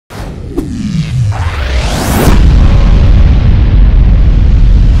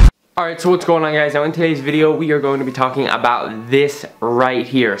Alright, so what's going on, guys? Now in today's video we are going to be talking about this right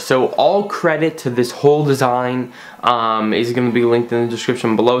here. So all credit to this whole design is going to be linked in the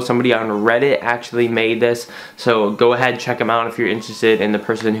description below. Somebody on Reddit actually made this, so go ahead, check them out if you're interested in the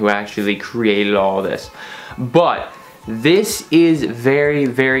person who actually created all this. But this is very,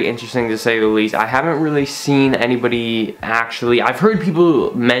 very interesting to say the least. I haven't really seen anybody actually, I've heard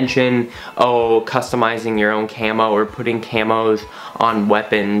people mention, oh, customizing your own camo or putting camos on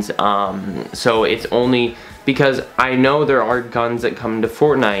weapons. So it's only because I know there are guns that come to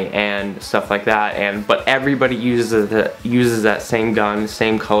Fortnite and stuff like that, but everybody uses that same gun,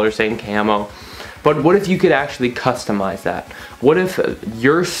 same color, same camo. But what if you could actually customize that? What if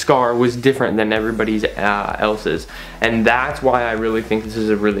your scar was different than everybody else's? And that's why I really think this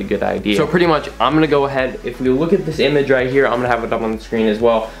is a really good idea. So pretty much, I'm gonna go ahead, if we look at this image right here, I'm gonna have it up on the screen as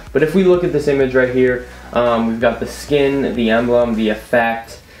well. But if we look at this image right here, we've got the skin, the emblem, the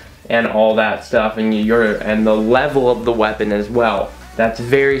effect, and all that stuff, and the level of the weapon as well. That's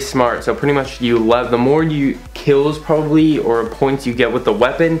very smart. So pretty much the more kills probably or points you get with the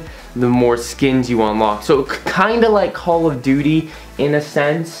weapon, the more skins you unlock. So kind of like Call of Duty in a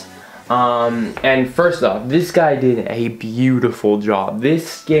sense. And first off, this guy did a beautiful job. This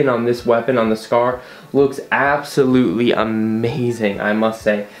skin on this weapon, on the scar, looks absolutely amazing, I must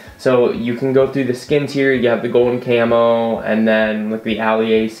say. So you can go through the skins here. You have the golden camo, and then like the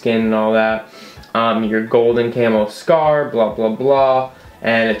Allier skin and all that. Your golden camo scar, blah blah blah,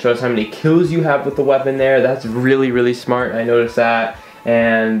 and it shows how many kills you have with the weapon there. That's really, really smart. I noticed that.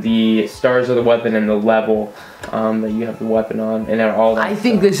 And the stars of the weapon and the level that you have the weapon on, and all that. I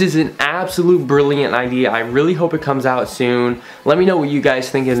think this is an absolute brilliant idea. I really hope it comes out soon. Let me know what you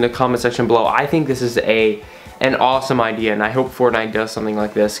guys think in the comment section below. I think this is an awesome idea, and I hope Fortnite does something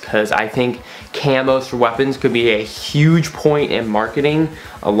like this, because I think camos for weapons could be a huge point in marketing,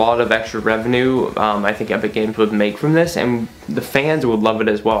 a lot of extra revenue I think Epic Games would make from this, and the fans would love it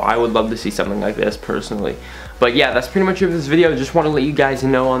as well. I would love to see something like this personally. But yeah, that's pretty much it for this video. Just want to let you guys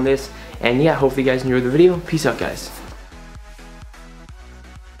know on this, and yeah, hopefully you guys enjoyed the video. Peace out, guys.